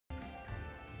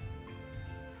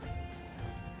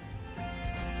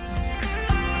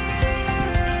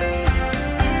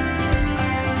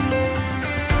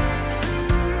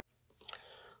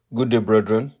Good day,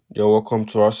 brethren. You're welcome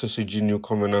to RCCG-New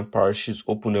Covenant Parish's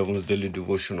Open Heavens Daily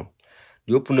Devotional.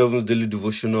 The Open Heavens Daily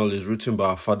Devotional is written by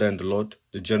our Father in the Lord,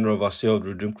 the General Overseer of the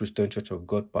Redeemed Christian Church of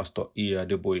God, Pastor E.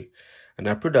 Adeboye. And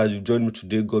I pray that as you join me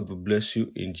today, God will bless you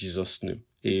in Jesus' name.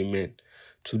 Amen.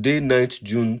 Today, 9th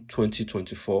June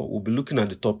 2024, we'll be looking at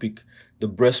the topic, the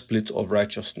breastplate of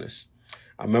righteousness.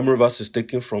 Our memory verse is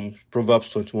taken from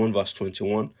Proverbs 21 verse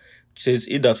 21. It says,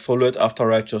 "He that followeth after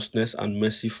righteousness and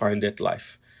mercy findeth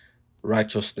life,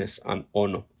 righteousness and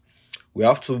honor." We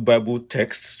have two Bible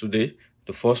texts today.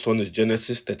 The first one is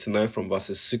Genesis 39 from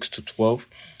verses 6 to 12,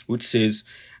 which says,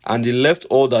 "And he left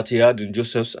all that he had in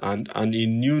Joseph's hand, and he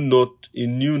knew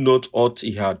not aught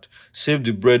he had, save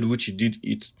the bread which he did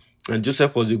eat. And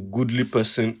Joseph was a goodly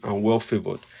person and well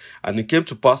favored. And it came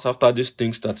to pass after these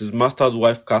things that his master's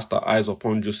wife cast her eyes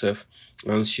upon Joseph,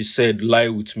 and she said, Lie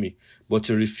with me. But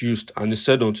he refused, and he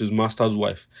said unto his master's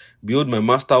wife, Behold, my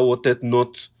master wotteth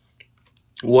not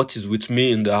what is with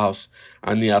me in the house,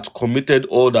 and he hath committed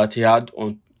all that he had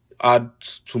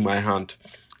to my hand.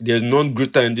 There is none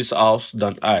greater in this house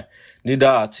than I, neither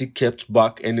hath he kept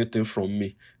back anything from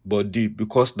me, but thee,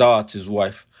 because thou art his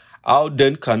wife. How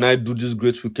then can I do this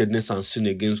great wickedness and sin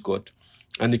against God?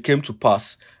 And it came to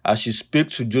pass, as she spake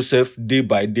to Joseph day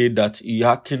by day, that he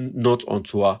hearkened not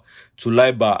unto her, to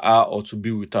lie by her or to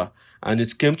be with her. And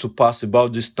it came to pass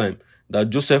about this time, that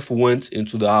Joseph went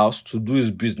into the house to do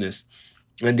his business,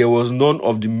 and there was none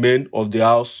of the men of the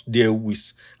house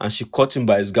therewith. And she caught him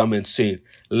by his garment, saying,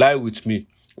 Lie with me.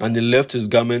 And he left his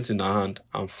garment in her hand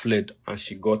and fled, and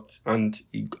she got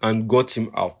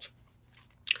him out."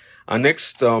 Our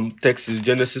next text is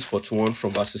Genesis 41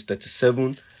 from verses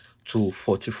 37 to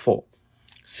 44.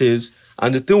 It says,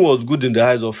 "And the thing was good in the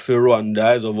eyes of Pharaoh and in the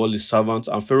eyes of all his servants.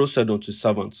 And Pharaoh said unto his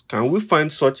servants, Can we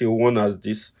find such a one as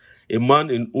this, a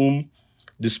man in whom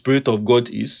the Spirit of God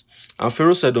is? And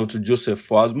Pharaoh said unto Joseph,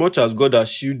 For as much as God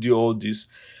has shewed thee all this,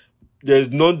 there is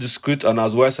none discreet and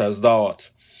as wise as thou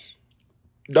art.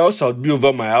 Thou shalt be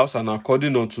over my house, and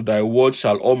according unto thy word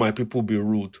shall all my people be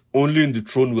ruled. Only in the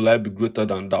throne will I be greater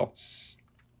than thou.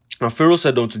 And Pharaoh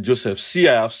said unto Joseph, See,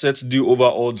 I have set thee over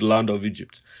all the land of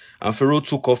Egypt. And Pharaoh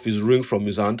took off his ring from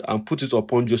his hand, and put it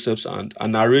upon Joseph's hand,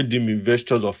 and arrayed him in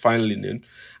vestures of fine linen,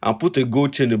 and put a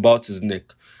gold chain about his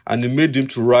neck. And he made him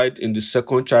to ride in the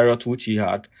second chariot which he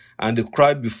had, and they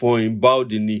cried before him, bowed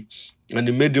the knee. And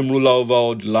he made him ruler over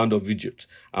all the land of Egypt.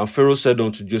 And Pharaoh said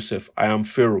unto Joseph, I am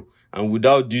Pharaoh, and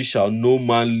without thee shall no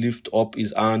man lift up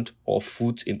his hand or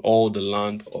foot in all the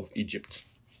land of Egypt."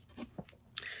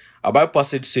 Our Bible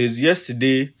passage says,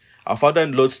 yesterday, our Father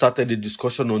in the Lord started a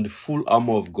discussion on the full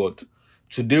armor of God.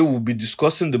 Today, we'll be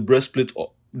discussing the breastplate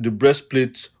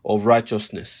of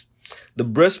righteousness. The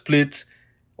breastplate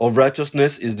of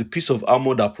righteousness is the piece of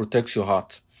armor that protects your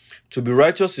heart. To be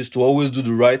righteous is to always do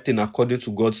the right thing according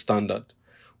to God's standard.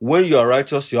 When you are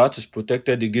righteous, your heart is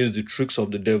protected against the tricks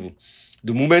of the devil.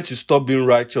 The moment you stop being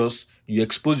righteous, you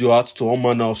expose your heart to all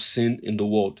manner of sin in the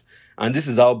world. And this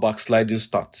is how backsliding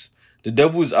starts. The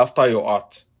devil is after your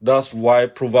heart. That's why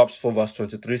Proverbs 4 verse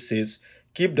 23 says,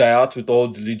 Keep thy heart with all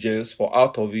diligence, for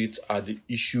out of it are the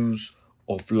issues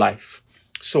of life.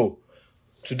 So,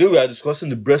 today we are discussing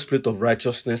the breastplate of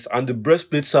righteousness, and the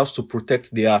breastplate serves to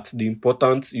protect the heart, the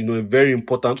important, a very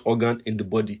important organ in the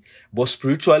body. But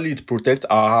spiritually, it protects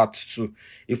our hearts too.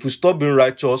 If we stop being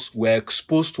righteous, we're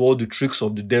exposed to all the tricks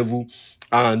of the devil,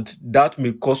 and that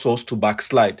may cause us to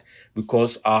backslide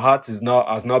because our heart has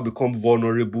now become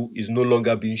vulnerable, is no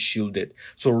longer being shielded.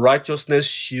 So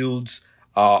righteousness shields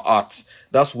our heart.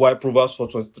 That's why Proverbs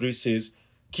 4:23 says,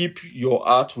 Keep your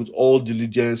heart with all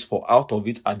diligence, for out of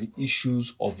it are the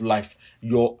issues of life.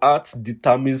 Your heart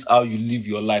determines how you live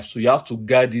your life. So you have to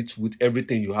guard it with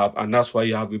everything you have. And that's why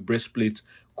you have a breastplate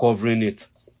covering it.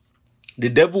 The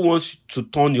devil wants to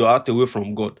turn your heart away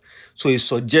from God. So he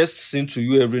suggests sin to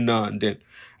you every now and then.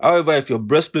 However, if your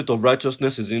breastplate of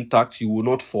righteousness is intact, you will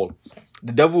not fall.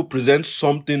 The devil presents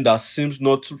something that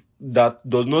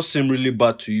does not seem really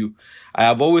bad to you. I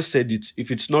have always said it.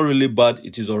 If it's not really bad,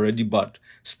 it is already bad.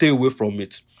 Stay away from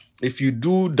it. If you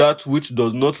do that which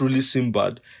does not really seem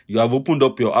bad, you have opened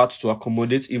up your heart to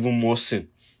accommodate even more sin.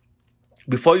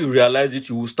 Before you realize it,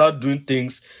 you will start doing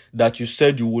things that you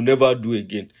said you will never do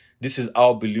again. This is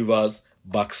how believers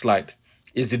backslide.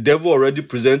 Is the devil already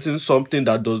presenting something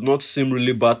that does not seem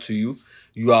really bad to you?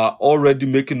 You are already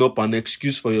making up an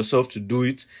excuse for yourself to do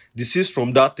it. Desist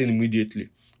from that thing immediately.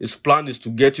 His plan is to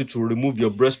get you to remove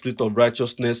your breastplate of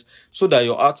righteousness so that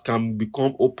your heart can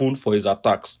become open for his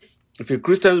attacks. If a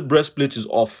Christian's breastplate is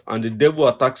off and the devil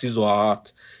attacks his or her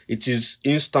heart, it is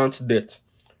instant death.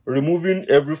 removing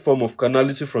every form of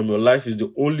carnality from your life is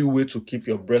the only way to keep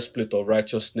your breastplate of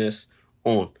righteousness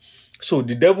on. So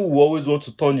the devil will always want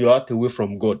to turn your heart away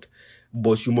from God,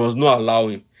 but you must not allow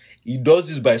him. He does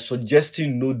this by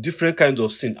suggesting, different kinds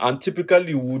of sin. And typically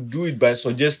he would do it by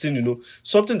suggesting,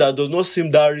 something that does not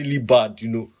seem that really bad,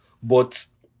 but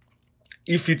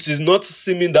if it is not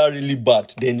seeming that really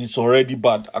bad, then it's already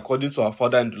bad, according to our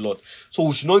Father and the Lord. So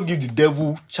we should not give the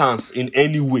devil chance in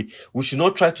any way. We should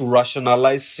not try to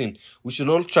rationalize sin. We should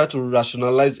not try to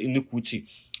rationalize iniquity.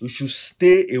 We should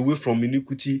stay away from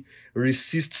iniquity,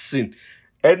 resist sin.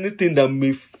 Anything that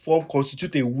may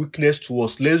constitute a weakness to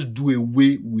us, let's do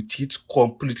away with it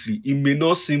completely. It may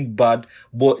not seem bad,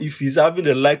 but if it's having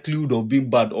a likelihood of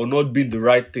being bad or not being the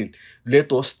right thing,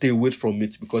 let us stay away from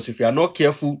it. Because if we are not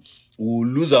careful, we will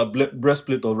lose our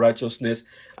breastplate of righteousness,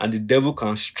 and the devil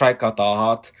can strike at our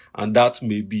heart, and that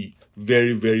may be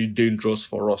very, very dangerous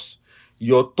for us.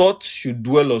 Your thoughts should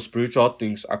dwell on spiritual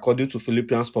things, according to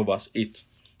Philippians 4 verse 8.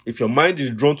 If your mind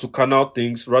is drawn to carnal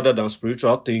things rather than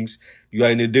spiritual things, you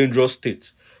are in a dangerous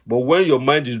state. But when your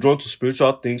mind is drawn to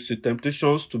spiritual things, the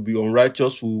temptations to be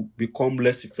unrighteous will become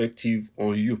less effective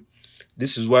on you.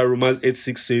 This is why Romans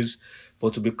 8:6 says,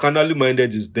 "For to be carnally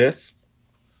minded is death,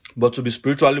 but to be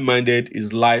spiritually minded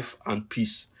is life and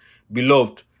peace."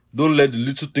 Beloved, don't let the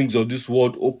little things of this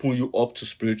world open you up to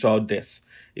spiritual death.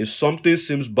 If something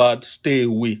seems bad, stay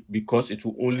away, because it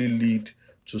will only lead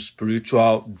to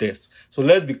spiritual death. So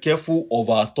let's be careful of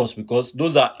our thoughts, because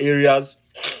those are areas,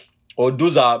 or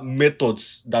those are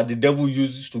methods that the devil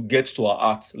uses to get to our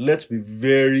hearts. Let's be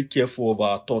very careful of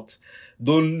our thoughts.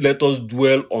 Don't let us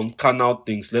dwell on carnal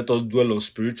things. Let us dwell on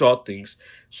spiritual things,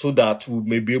 so that we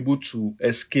may be able to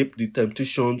escape the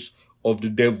temptations of the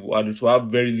devil, and it will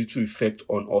have very little effect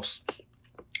on us.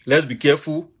 Let's be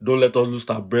careful. Don't let us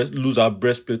lose our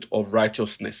breastplate of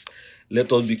righteousness.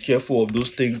 Let us be careful of those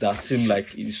things that seem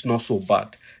like it's not so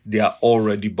bad. They are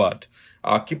already bad.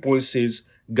 Our key point says,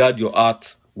 guard your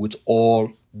heart with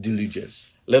all diligence.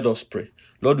 Let us pray.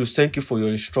 Lord, we thank you for your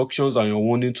instructions and your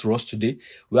warning to us today.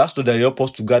 We ask that you help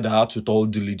us to guard our hearts with all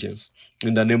diligence.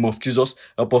 In the name of Jesus,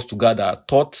 help us to guard our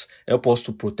thoughts. Help us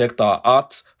to protect our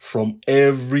hearts from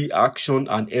every action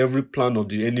and every plan of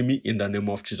the enemy, in the name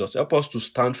of Jesus. Help us to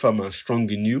stand firm and strong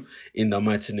in you, in the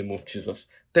mighty name of Jesus.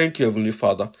 Thank you, Heavenly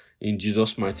Father. In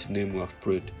Jesus' mighty name we have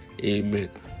prayed. Amen.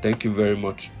 Thank you very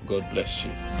much. God bless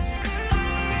you.